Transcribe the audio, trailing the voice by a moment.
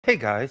Hey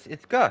guys,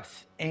 it's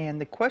Gus, and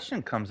the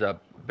question comes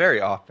up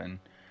very often.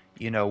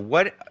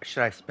 What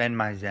should I spend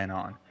my Zen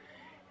on?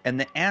 And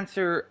the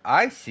answer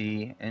I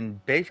see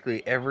in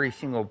basically every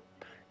single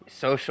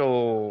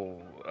social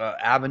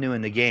avenue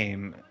in the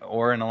game,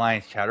 or in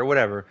Alliance chat, or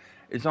whatever,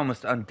 is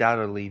almost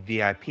undoubtedly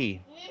VIP.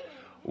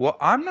 Well,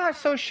 I'm not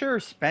so sure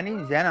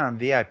spending Zen on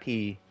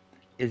VIP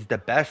is the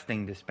best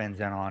thing to spend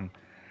Zen on.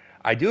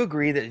 I do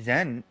agree that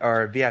Zen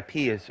or VIP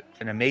is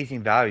an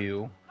amazing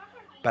value,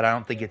 but I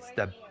don't think it's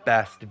the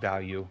best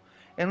value.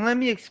 And let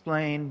me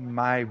explain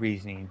my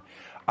reasoning.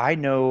 I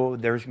know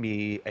there's going to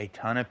be a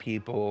ton of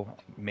people,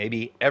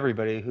 maybe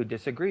everybody, who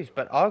disagrees,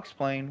 but I'll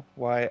explain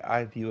why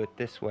I view it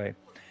this way.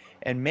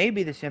 And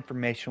maybe this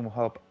information will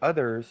help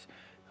others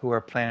who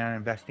are planning on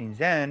investing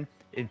Zen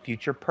in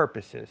future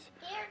purposes.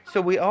 So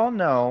we all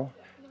know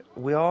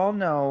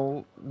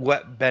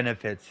what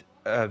benefits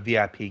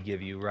VIP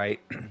give you, right?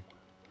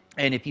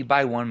 And if you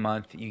buy 1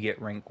 month, you get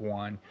rank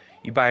one.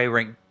 You buy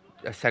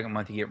a second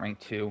month, you get rank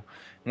two.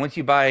 Once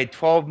you buy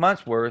 12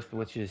 months worth,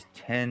 which is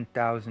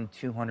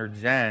 10,200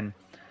 Zen,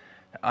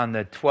 on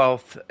the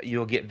 12th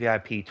you'll get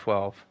VIP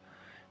 12,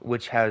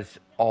 which has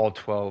all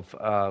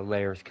 12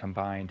 layers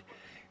combined.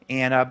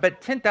 And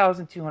but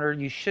 10,200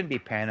 you shouldn't be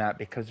paying that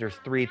because there's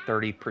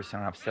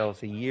 30% off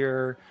sales a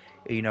year.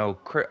 You know,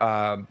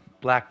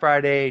 Black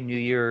Friday, New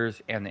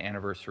Year's, and the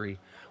anniversary.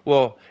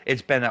 Well,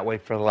 it's been that way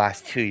for the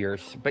last 2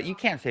 years, but you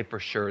can't say for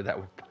sure that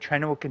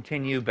trend will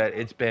continue. But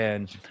it's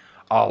been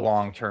a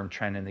long-term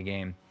trend in the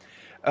game.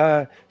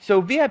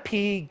 So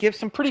VIP gives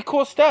some pretty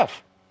cool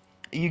stuff.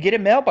 You get a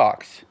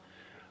mailbox.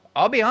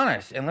 I'll be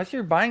honest, unless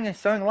you're buying and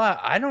selling a lot,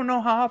 I don't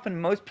know how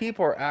often most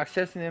people are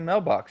accessing the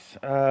mailbox.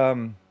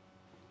 I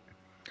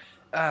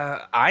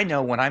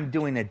know when I'm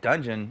doing a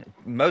dungeon,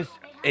 most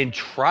in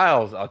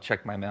trials, I'll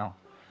check my mail.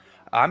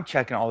 I'm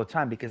checking all the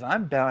time because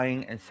I'm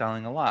buying and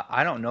selling a lot.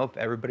 I don't know if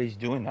everybody's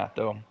doing that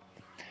though.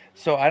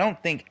 So I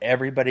don't think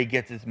everybody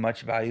gets as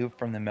much value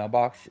from the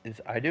mailbox as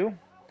I do.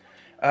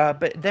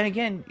 But then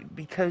again,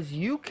 because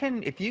you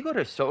can, if you go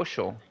to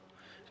social,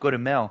 go to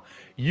mail,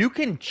 you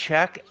can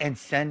check and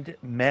send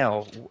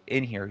mail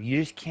in here.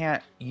 You just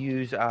can't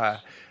use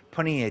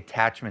putting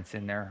attachments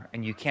in there,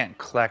 and you can't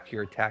collect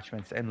your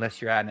attachments unless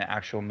you're at an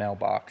actual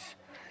mailbox.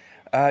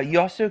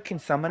 You also can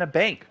summon a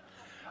bank.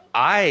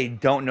 I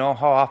don't know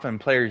how often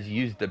players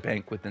use the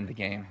bank within the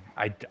game.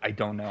 I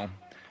don't know.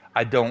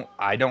 I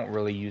don't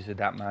really use it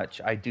that much.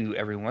 I do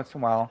every once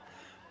in a while,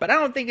 but I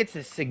don't think it's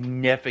a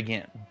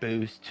significant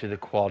boost to the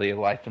quality of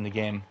life in the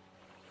game.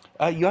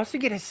 You also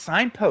get a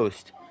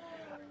signpost.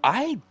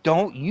 I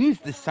don't use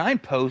the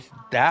signpost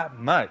that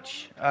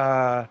much.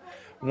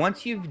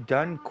 Once you've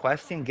done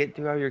questing, get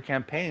through all your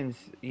campaigns,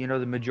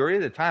 the majority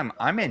of the time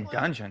I'm in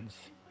dungeons.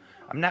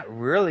 I'm not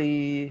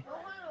really,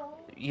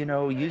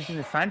 using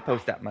the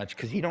signpost that much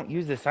because you don't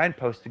use the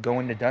signpost to go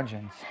into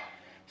dungeons.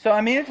 So,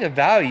 I mean, it's a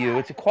value,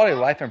 it's a quality of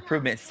life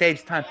improvement, it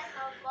saves time.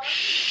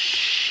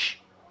 Shh!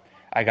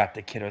 I got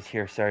the kiddos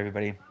here, sorry,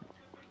 everybody.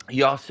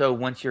 You also,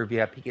 once your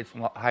VIP gets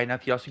high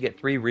enough, you also get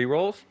three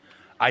rerolls.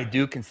 I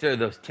do consider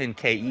those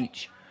 10k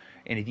each.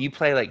 And if you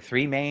play like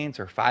three mains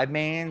or five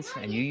mains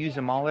and you use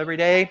them all every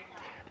day,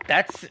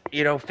 that's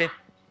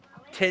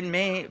 10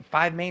 main,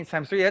 five mains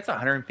times three. That's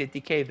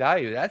 150k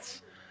value.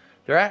 That's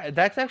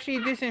actually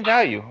a decent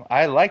value.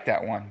 I like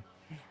that one.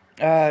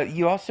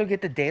 You also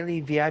get the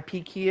daily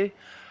VIP key.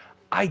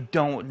 I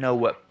don't know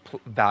what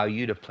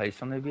value to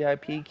place on the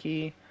VIP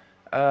key.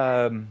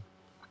 Um,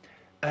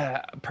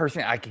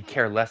 Personally, I could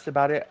care less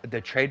about it.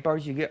 The trade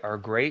bars you get are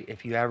great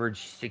if you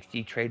average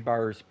 60 trade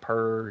bars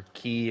per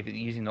key if you're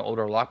using the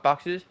older lock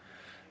boxes.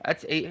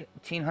 That's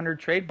 1,800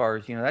 trade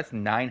bars. That's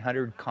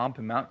 900 comp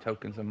amount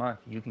tokens a month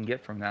you can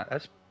get from that.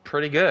 That's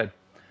pretty good.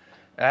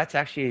 That's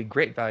actually a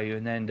great value.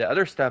 And then the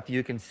other stuff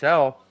you can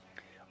sell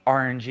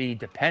RNG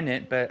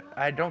dependent, but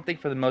I don't think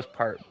for the most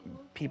part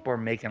people are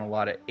making a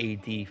lot of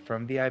AD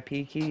from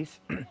VIP keys.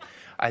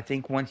 I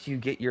think once you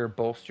get your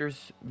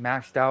bolsters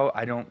maxed out,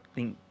 I don't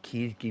think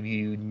keys give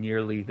you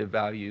nearly the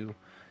value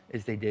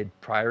as they did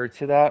prior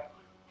to that.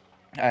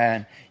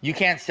 And you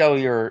can't sell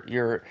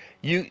you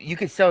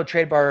can sell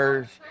trade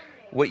bars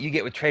what you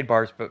get with trade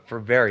bars, but for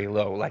very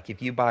low. Like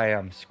if you buy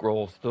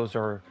scrolls, those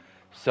are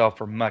sell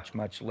for much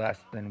less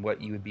than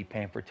what you would be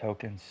paying for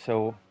tokens.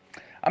 So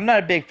I'm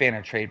not a big fan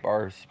of trade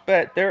bars,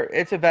 but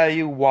it's a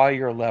value while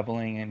you're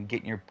leveling and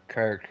getting your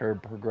character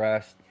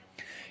progressed.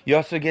 You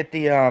also get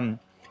the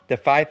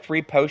five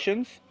free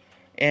potions,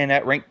 and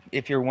at rank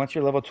if you're once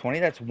you're level 20,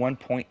 that's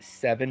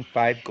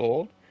 1.75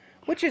 gold,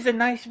 which is a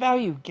nice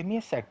value. Give me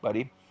a sec,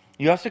 buddy.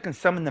 You also can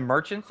summon the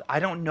merchants.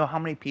 I don't know how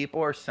many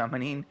people are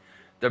summoning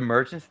the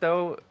merchants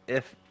though.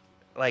 If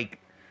like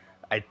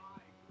I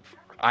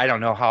I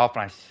don't know how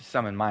often I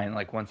summon mine,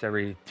 like once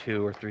every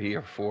 2 or 3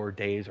 or 4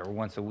 days, or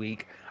once a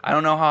week. I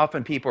don't know how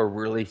often people are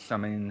really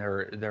summoning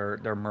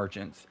their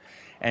merchants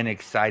and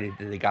excited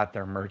that they got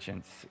their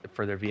merchants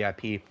for their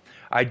VIP.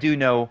 I do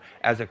know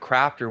as a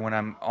crafter, when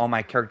all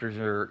my characters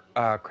are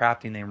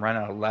crafting, they run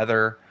out of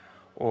leather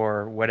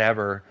or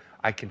whatever.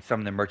 I can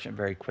summon the merchant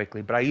very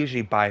quickly. But I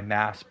usually buy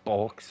mass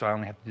bulk, so I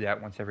only have to do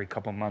that once every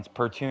couple months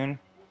per tune.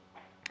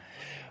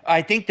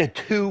 I think the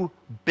two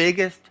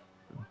biggest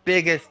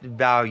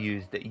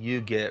values that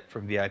you get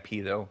from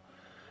VIP though,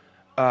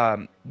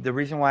 the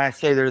reason why I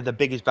say they're the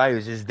biggest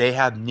values is they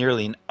have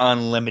nearly an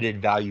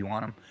unlimited value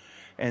on them.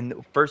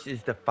 And first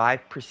is the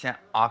 5%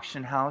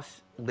 auction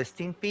house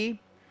listing fee.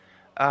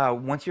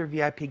 Once your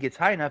VIP gets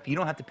high enough, you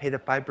don't have to pay the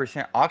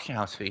 5% auction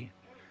house fee.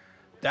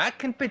 That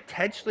can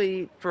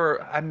potentially,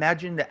 for I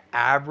imagine the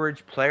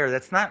average player,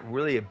 that's not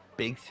really a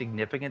big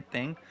significant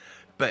thing.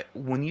 But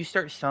when you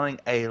start selling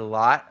a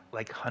lot,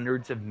 like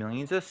hundreds of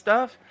millions of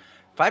stuff,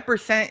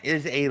 5%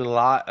 is a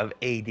lot of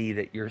AD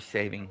that you're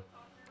saving.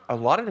 A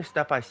lot of the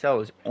stuff I sell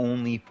is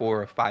only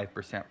for a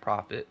 5%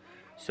 profit.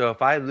 So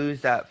if I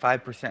lose that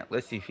 5%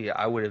 listing fee,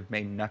 I would have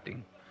made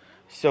nothing.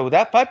 So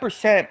that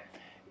 5%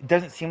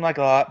 doesn't seem like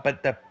a lot,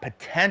 but the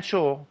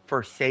potential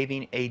for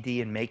saving AD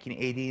and making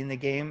AD in the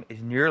game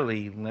is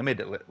nearly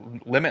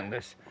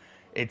limitless.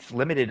 It's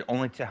limited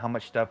only to how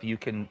much stuff you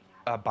can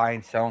buy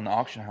and sell in the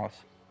auction house.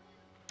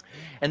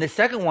 And the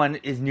second one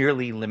is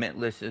nearly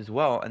limitless as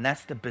well, and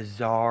that's the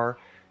bizarre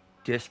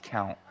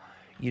discount.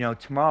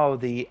 Tomorrow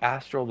the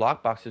Astro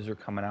lock boxes are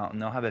coming out,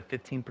 and they'll have a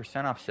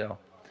 15% off sale.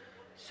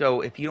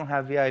 So if you don't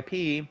have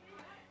VIP,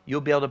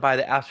 you'll be able to buy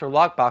the Astro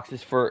lock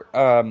boxes for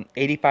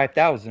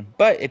 85,000.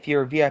 But if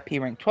you're VIP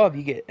rank 12,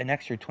 you get an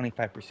extra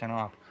 25%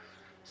 off.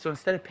 So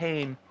instead of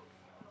paying,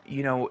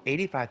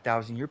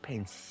 85,000, you're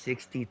paying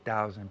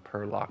 60,000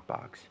 per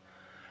lockbox.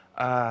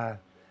 Uh,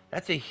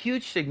 that's a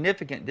huge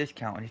significant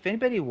discount. And if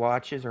anybody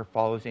watches or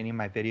follows any of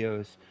my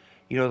videos,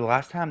 the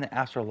last time the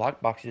Astro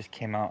lock boxes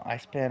came out, I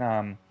spent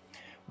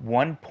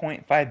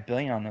 1.5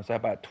 billion on those. I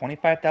bought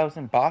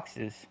 25,000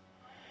 boxes,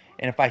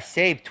 and if I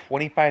saved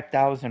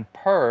 25,000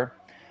 per,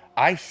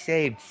 I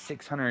saved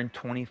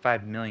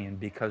 625 million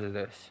because of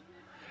this.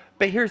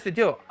 But here's the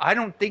deal. I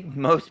don't think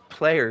most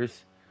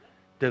players,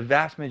 the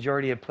vast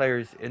majority of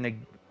players in the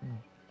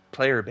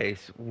player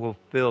base will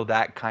feel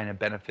that kind of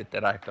benefit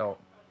that I felt.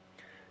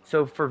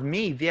 So for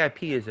me,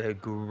 VIP is a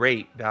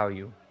great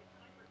value.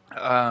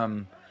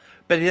 Um,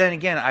 but then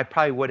again, I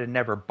probably would have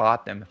never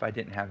bought them if I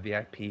didn't have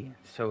VIP.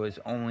 So it's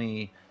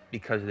only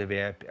because of the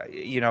VIP.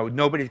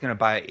 Nobody's going to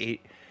buy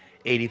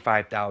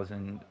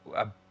 85,000,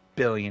 a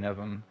billion of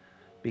them,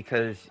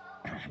 because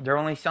they're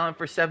only selling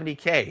for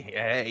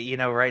 70K,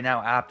 right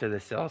now after the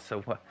sale.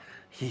 So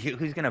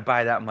who's going to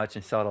buy that much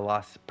and sell at a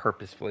loss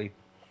purposefully?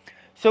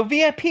 So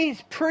VIP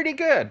is pretty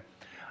good.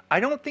 I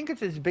don't think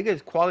it's as big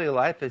as quality of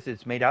life as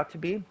it's made out to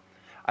be.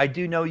 I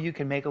do know you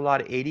can make a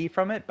lot of AD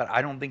from it, but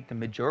I don't think the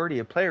majority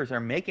of players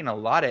are making a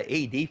lot of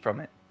AD from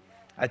it.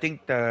 I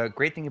think the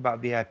great thing about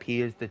VIP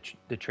is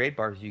the trade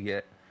bars you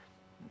get.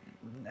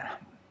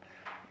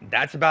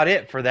 That's about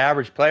it for the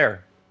average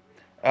player.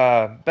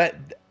 But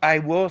I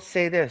will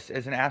say this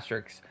as an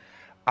asterisk.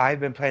 I've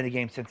been playing the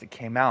game since it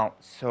came out,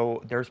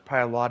 so there's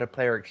probably a lot of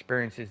player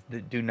experiences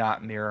that do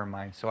not mirror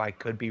mine, so I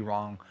could be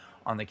wrong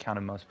on the count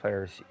of most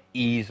players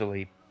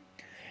easily.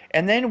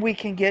 And then we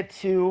can get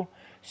to,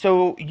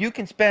 so you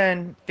can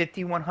spend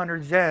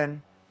 5,100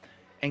 Zen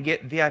and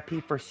get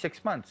VIP for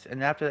 6 months.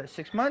 And after that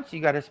 6 months, you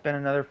got to spend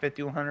another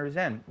 5,100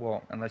 Zen.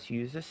 Well, unless you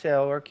use a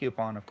sale or a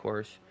coupon, of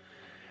course.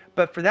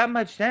 But for that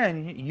much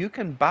Zen, you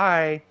can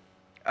buy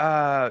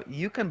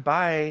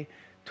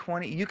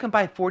 20, you can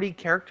buy 40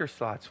 character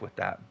slots with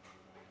that.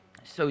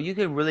 So you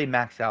can really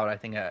max out. I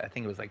think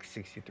it was like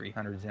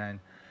 6,300 Zen.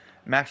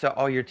 Max out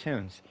all your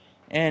tunes.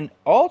 And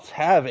alts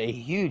have a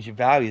huge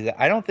value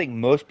that I don't think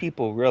most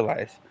people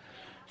realize.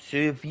 So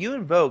if you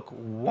invoke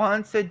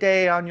once a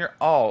day on your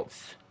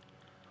alts,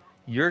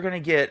 you're going to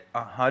get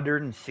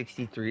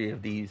 163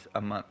 of these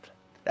a month.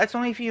 That's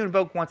only if you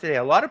invoke once a day.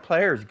 A lot of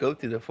players go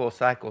through the full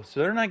cycle,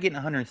 so they're not getting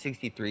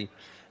 163.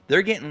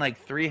 They're getting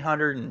like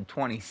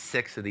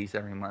 326 of these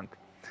every month.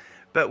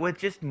 But with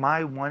just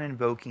my one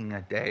invoking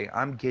a day,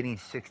 I'm getting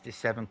 6 to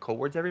 7 cold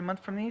words every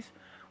month from these,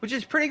 which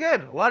is pretty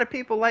good. A lot of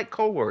people like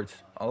cold words.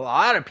 A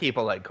lot of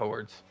people like cold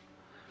words.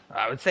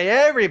 I would say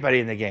everybody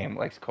in the game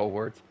likes cold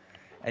words.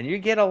 And you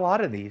get a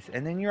lot of these.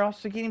 And then you're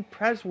also getting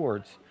pres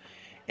words.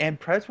 And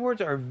pres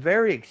words are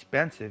very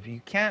expensive.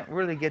 You can't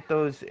really get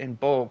those in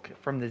bulk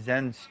from the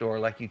Zen store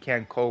like you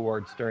can cold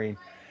words during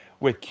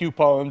with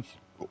coupons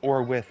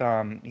or with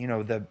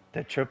the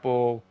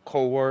triple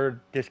cold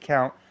word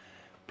discount.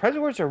 Pres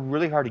words are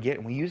really hard to get,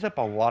 and we use up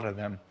a lot of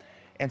them.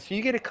 And so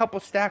you get a couple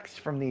stacks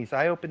from these.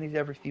 I open these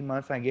every few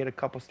months, and I get a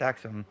couple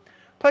stacks of them.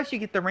 Plus, you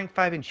get the rank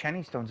 5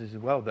 enchanting stones as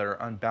well that are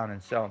unbound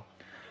and sell.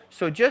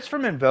 So just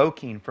from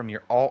invoking from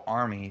your alt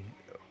army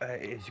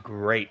is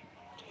great.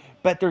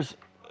 But there's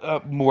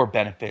more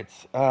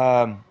benefits.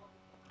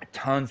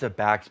 Tons of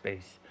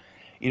backspace.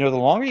 The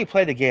longer you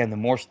play the game, the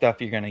more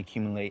stuff you're going to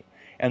accumulate.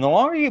 And the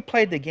longer you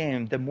play the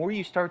game, the more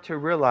you start to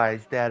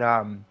realize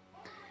that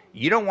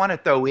you don't want to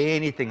throw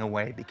anything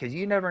away, because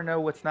you never know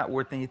what's not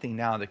worth anything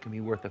now that can be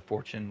worth a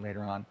fortune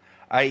later on.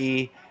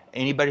 I.e.,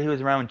 anybody who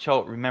was around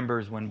Chult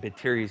remembers when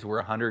Bateries were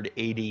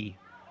 180,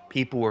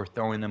 people were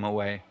throwing them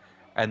away.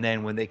 And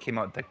then when they came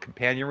out with the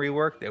companion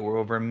rework, they were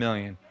over 1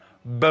 million.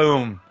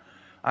 Boom.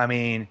 I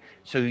mean,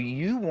 so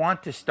you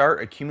want to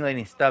start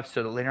accumulating stuff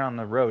so that later on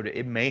the road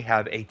it may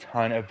have a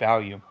ton of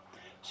value.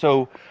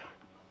 So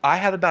I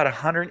have about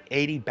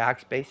 180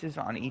 backspaces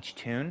on each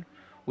tune,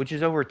 which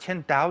is over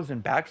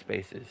 10,000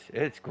 backspaces.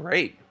 It's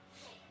great.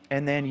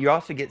 And then you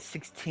also get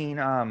 16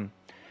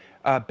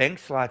 bank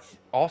slots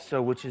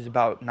also, which is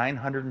about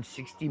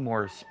 960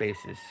 more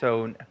spaces.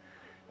 So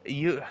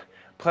you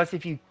plus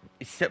if you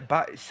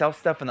sell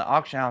stuff in the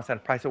auction house at a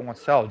price it won't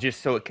sell,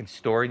 just so it can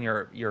store in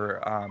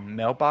your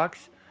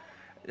mailbox.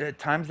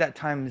 Times that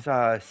times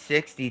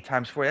 60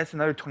 times 4, that's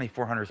another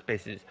 2,400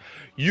 spaces.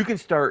 You can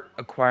start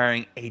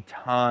acquiring a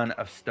ton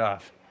of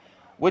stuff,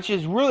 which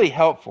is really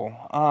helpful,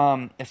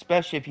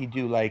 especially if you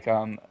do like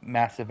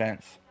mass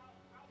events.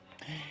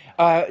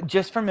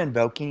 Just from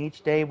invoking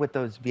each day with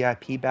those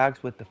VIP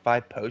bags with the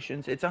 5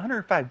 potions, it's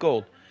 105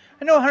 gold.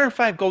 I know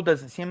 105 gold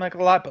doesn't seem like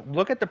a lot, but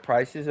look at the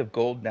prices of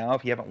gold now.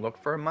 If you haven't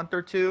looked for a month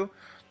or two,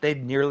 they've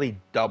nearly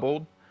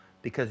doubled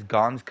because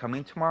Gone's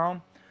coming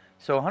tomorrow.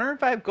 So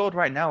 105 gold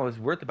right now is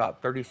worth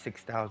about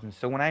 36,000.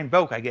 So when I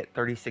invoke, I get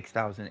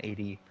 36,000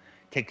 AD.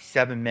 Takes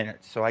 7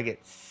 minutes, so I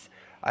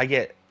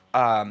get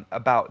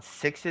about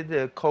 6 of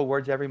the cold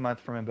words every month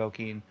from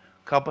invoking,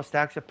 a couple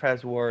stacks of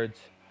Prez wards,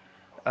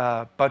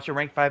 a bunch of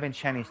rank 5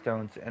 enchanting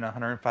stones, and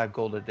 105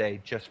 gold a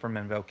day just from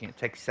invoking. It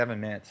takes 7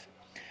 minutes.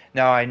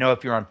 Now I know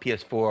if you're on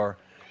PS4,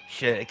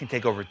 shit, it can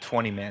take over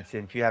 20 minutes,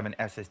 and if you have an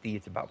SSD,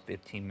 it's about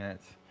 15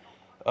 minutes.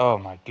 Oh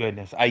my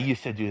goodness, I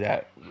used to do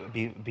that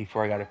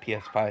before I got a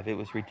PS5. It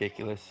was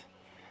ridiculous.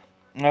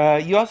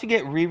 You also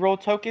get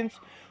reroll tokens,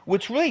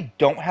 which really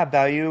don't have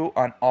value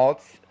on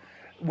alts.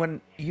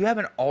 When you have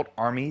an alt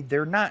army,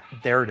 they're not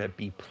there to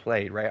be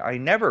played, right? I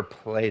never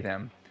play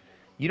them.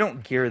 You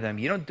don't gear them.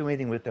 You don't do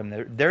anything with them.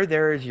 They're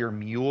there as your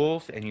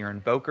mules and your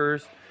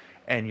invokers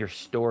and your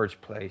storage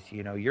place.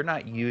 You know, you're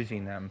not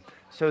using them.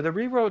 So the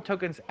reroll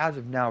tokens, as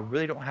of now,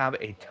 really don't have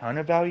a ton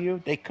of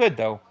value. They could,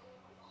 though.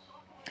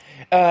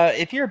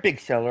 If you're a big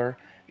seller,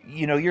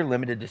 you know, you're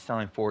limited to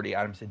selling 40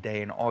 items a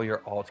day, and all your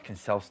alts can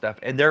sell stuff.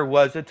 And there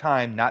was a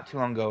time not too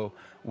long ago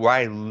where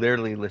I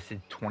literally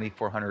listed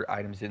 2,400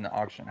 items in the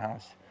auction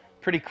house.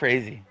 Pretty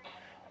crazy.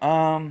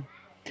 Um,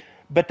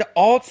 but the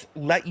alts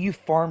let you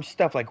farm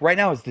stuff. Like right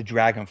now is the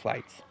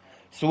dragonflights.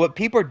 So what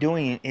people are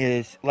doing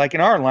is, like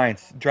in our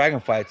alliance,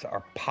 dragonflights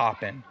are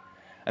popping.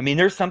 I mean,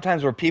 there's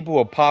sometimes where people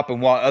will pop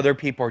and while other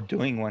people are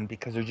doing one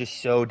because they're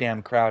just so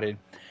damn crowded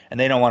and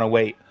they don't want to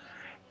wait.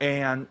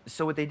 And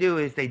so what they do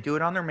is they do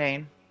it on their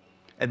main,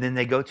 and then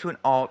they go to an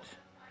alt,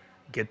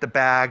 get the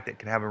bag that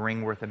can have a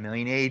ring worth a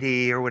million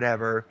AD or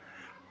whatever,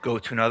 go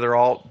to another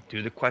alt,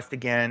 do the quest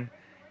again.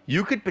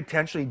 You could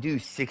potentially do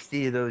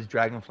 60 of those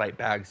Dragonflight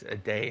bags a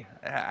day.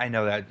 I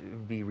know that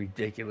would be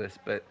ridiculous,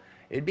 but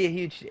it'd be a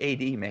huge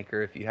AD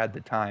maker if you had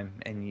the time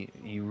and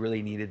you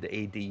really needed the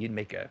AD. You'd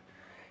make a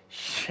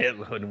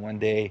shitload in one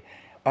day.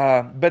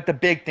 But the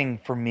big thing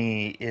for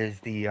me is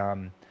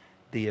the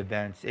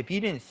events. If you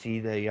didn't see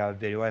the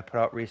video I put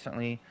out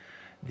recently,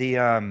 the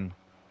um,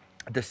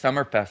 the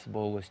summer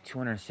festival was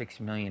 206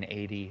 million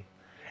 80,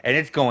 and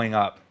it's going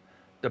up.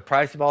 The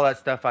price of all that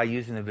stuff I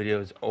use in the video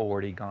has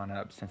already gone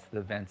up since the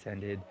events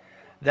ended.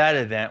 That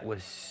event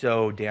was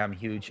so damn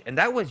huge, and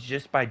that was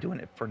just by doing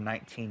it for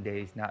 19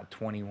 days, not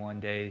 21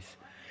 days.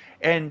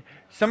 And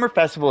summer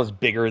festival is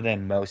bigger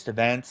than most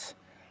events,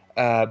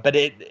 but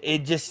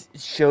it just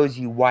shows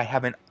you why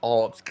having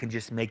alts can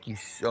just make you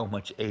so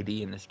much AD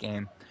in this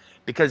game,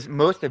 because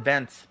most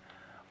events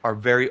are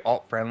very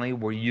alt friendly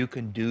where you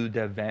can do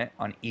the event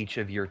on each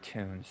of your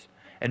tunes.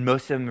 And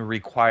most of them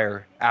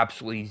require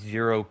absolutely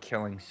zero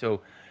killing. So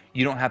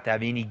you don't have to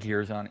have any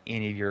gears on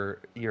any of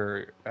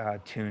your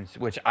tunes,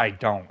 which I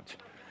don't.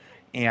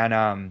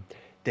 And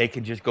they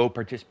can just go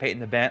participate in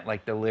the event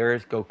like the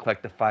Lyris, go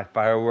collect the 5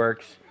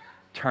 fireworks,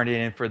 turn it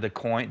in for the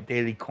coin,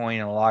 daily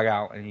coin, and log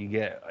out, and you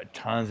get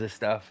tons of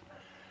stuff.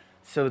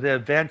 So the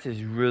event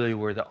is really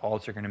where the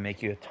alts are going to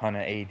make you a ton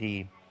of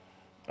AD.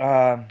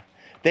 Um,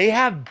 they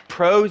have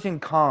pros and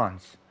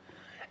cons.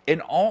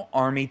 An alt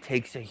army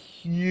takes a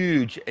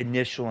huge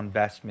initial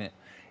investment.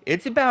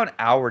 It's about an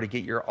hour to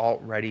get your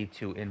alt ready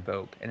to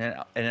invoke, and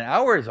an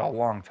hour is a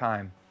long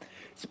time,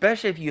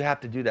 especially if you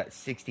have to do that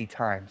 60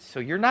 times. So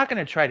you're not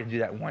going to try to do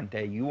that one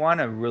day. You want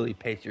to really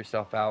pace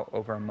yourself out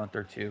over a month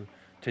or two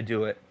to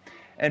do it,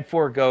 and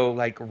forego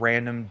like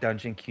random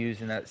dungeon queues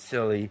and that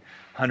silly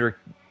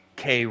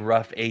 100k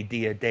rough AD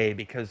a day,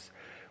 because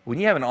when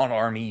you have an alt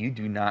army, you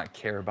do not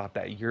care about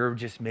that. You're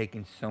just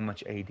making so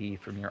much AD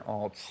from your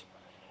alts.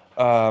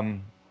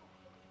 Um,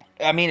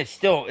 I mean, it's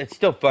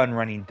still fun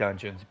running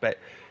dungeons, but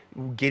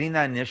getting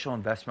that initial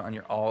investment on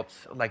your alts,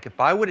 like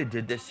if I would have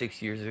did this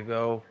 6 years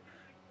ago,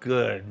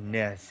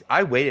 goodness,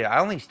 I waited. I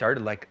only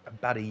started like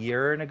about a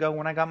year and ago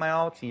when I got my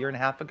alts, a year and a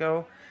half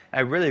ago.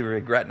 I really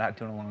regret not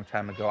doing it a long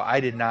time ago.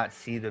 I did not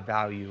see the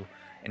value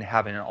in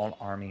having an alt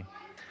army.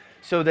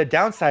 So the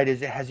downside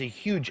is it has a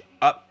huge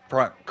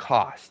upfront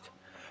cost.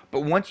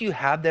 But once you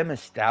have them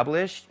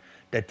established,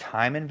 the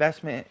time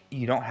investment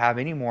you don't have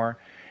anymore,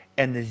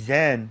 and the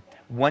Zen,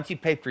 once you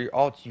pay for your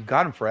alts, you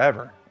got them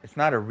forever. It's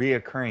not a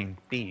reoccurring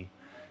fee.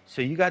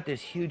 So you got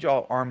this huge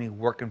alt army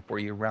working for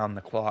you around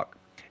the clock.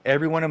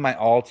 Every one of my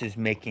alts is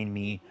making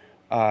me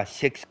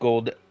 6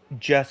 gold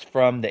just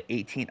from the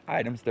 18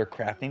 items they're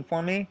crafting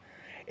for me.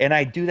 And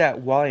I do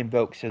that while I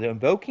invoke. So the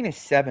invoking is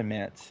 7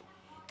 minutes.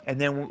 And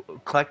then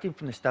collecting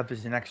from the stuff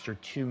is an extra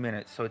 2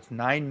 minutes. So it's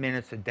 9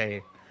 minutes a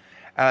day.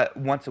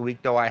 Once a week,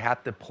 though, I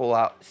have to pull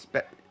out,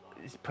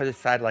 put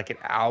aside like an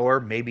hour,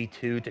 maybe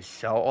two, to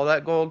sell all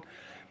that gold.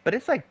 But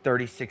it's like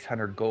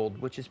 3,600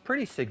 gold, which is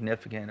pretty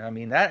significant. I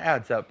mean, that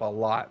adds up a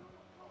lot.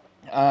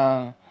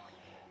 Uh,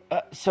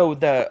 so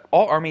the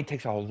all army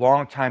takes a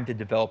long time to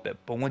develop it,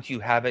 but once you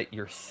have it,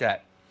 you're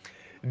set.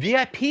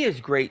 VIP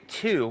is great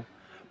too,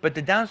 but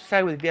the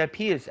downside with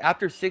VIP is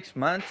after 6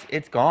 months,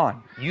 it's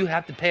gone. You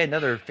have to pay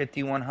another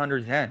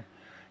 5,100 Zen.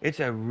 It's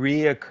a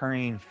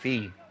reoccurring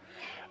fee.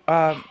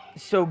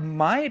 So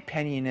my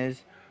opinion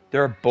is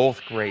they're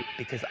both great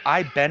because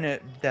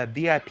the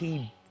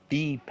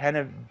VIP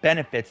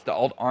benefits the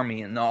alt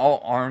army and the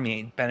alt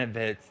army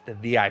benefits the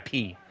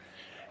VIP.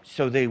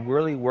 So they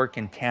really work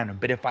in tandem.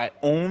 But if I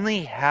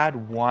only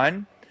had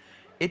one,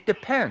 it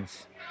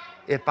depends.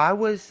 If I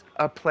was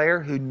a player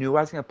who knew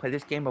I was going to play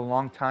this game a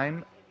long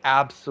time,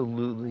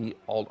 absolutely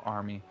alt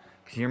army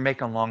because you're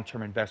making a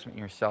long-term investment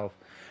in yourself.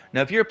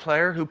 Now, if you're a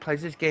player who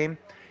plays this game,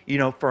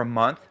 for a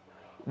month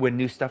when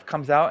new stuff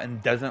comes out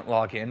and doesn't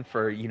log in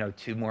for,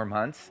 2 more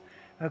months,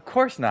 of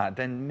course not.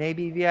 Then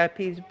maybe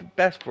VIP is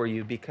best for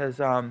you because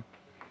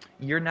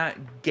you're not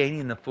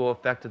gaining the full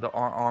effect of the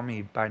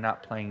army by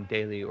not playing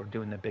daily or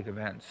doing the big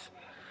events.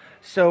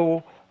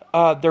 So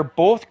they're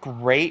both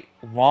great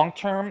long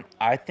term.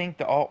 I think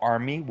the All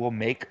Army will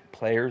make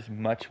players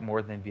much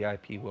more than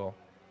VIP will.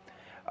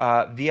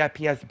 VIP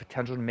has the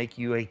potential to make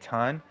you a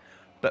ton,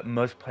 but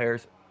most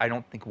players I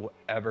don't think will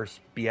ever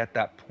be at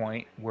that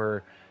point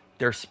where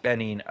they're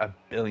spending a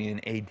billion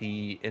AD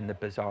in the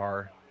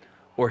bazaar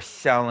or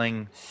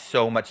selling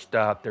so much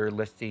stuff. They're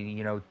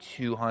listing,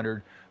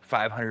 200,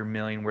 500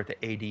 million worth of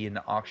AD in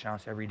the auction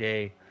house every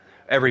day,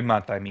 every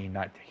month. I mean,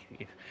 not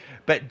daily,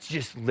 but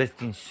just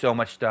listing so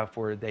much stuff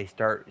where they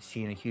start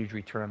seeing a huge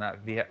return on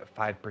that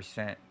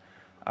 5%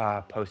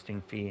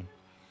 posting fee.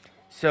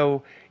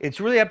 So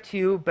it's really up to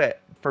you.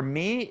 But for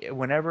me,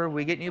 whenever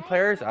we get new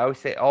players, I always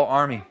say all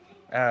army.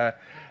 Uh,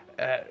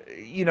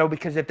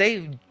 because if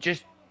they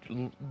just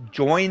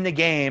join the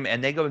game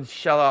and they go and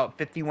shell out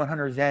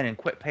 5,100 Zen and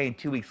quit paying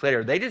 2 weeks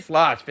later, they just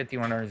lost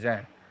 5,100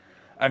 Zen.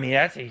 I mean,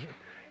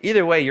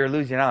 either way, you're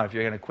losing out if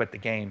you're going to quit the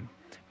game.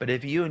 But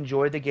if you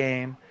enjoy the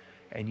game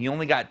and you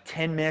only got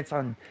 10 minutes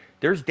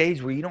there's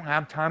days where you don't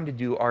have time to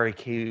do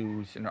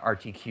RAQs and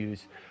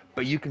RTQs,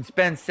 but you can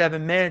spend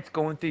 7 minutes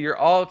going through your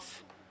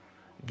alts,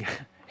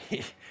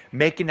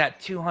 making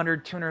that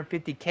 200,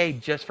 250K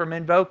just from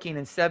invoking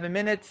in 7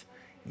 minutes.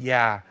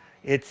 Yeah,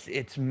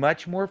 it's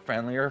much more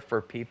friendlier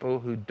for people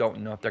who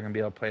don't know if they're going to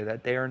be able to play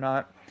that day or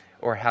not,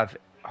 or have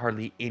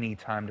hardly any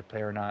time to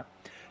play or not.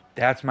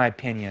 That's my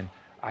opinion.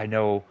 I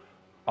know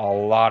a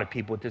lot of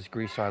people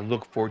disagree, so I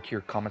look forward to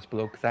your comments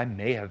below because I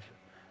may have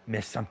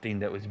missed something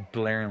that was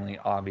blaringly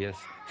obvious.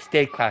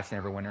 Stay classy,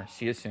 Neverwinter.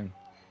 See you soon.